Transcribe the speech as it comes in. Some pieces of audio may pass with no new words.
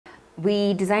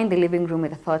We designed the living room with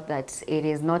the thought that it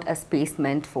is not a space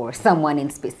meant for someone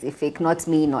in specific, not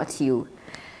me, not you.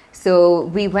 So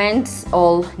we went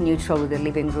all neutral with the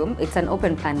living room. It's an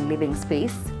open plan living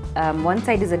space. One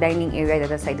side is a dining area, the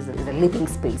other side is a living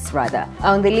space rather.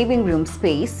 On the living room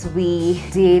space, we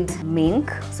did mink.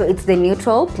 So it's the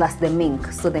neutral plus the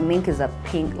mink. So the mink is a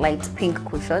pink, light pink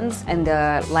cushions and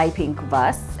a light pink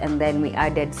vase. And then we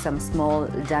added some small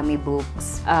dummy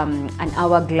books, an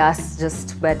hourglass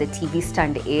just where the TV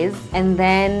stand is. And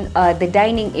then the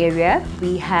dining area,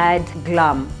 we had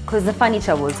glam because the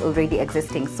furniture was already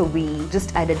existing. So we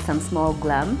just added some small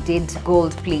glam, did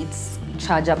gold plates,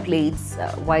 charger plates,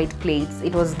 white plates.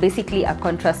 It was basically a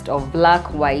contrast of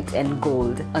black, white and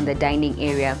gold on the dining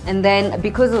area. And then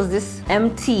because of this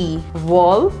empty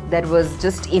wall that was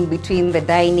just in between the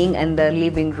dining and the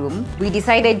living room, we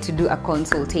decided to do a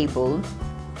console table.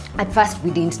 At first we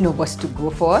didn't know what to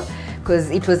go for because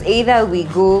it was either we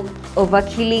go over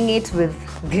killing it with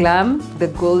glam, the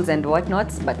golds and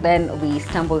whatnots, but then we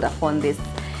stumbled upon this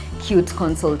cute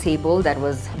console table that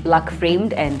was black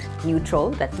framed and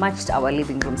neutral that matched our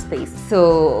living room space.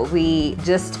 So we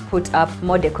just put up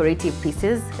more decorative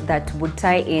pieces that would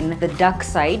tie in the dark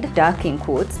side, dark in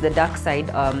quotes, the dark side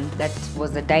that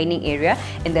was the dining area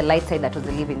and the light side that was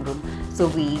the living room. So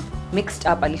we mixed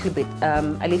up a little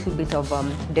bit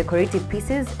of decorative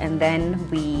pieces, and then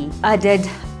we added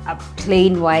a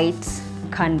plain white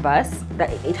canvas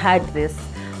that it had this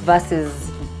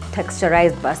versus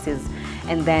texturized verses,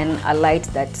 and then a light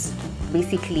that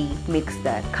basically makes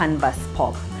the canvas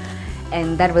pop.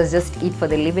 And that was just it for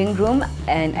the living room,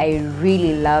 and I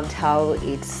really loved how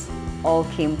it all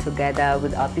came together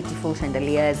with our beautiful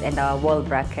chandeliers and our wall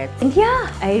brackets. And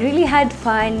yeah, I really had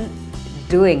fun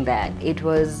doing that. It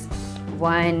was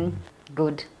one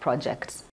good project.